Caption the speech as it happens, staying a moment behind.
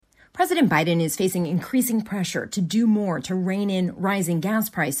President Biden is facing increasing pressure to do more to rein in rising gas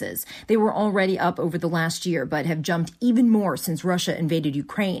prices. They were already up over the last year, but have jumped even more since Russia invaded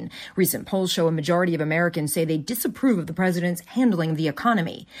Ukraine. Recent polls show a majority of Americans say they disapprove of the president's handling of the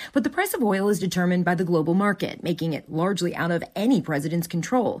economy. But the price of oil is determined by the global market, making it largely out of any president's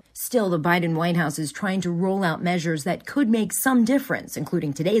control. Still, the Biden White House is trying to roll out measures that could make some difference,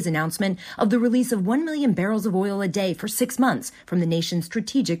 including today's announcement of the release of 1 million barrels of oil a day for 6 months from the nation's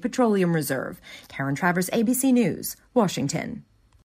strategic petroleum reserve. Travers, ABC News, Washington.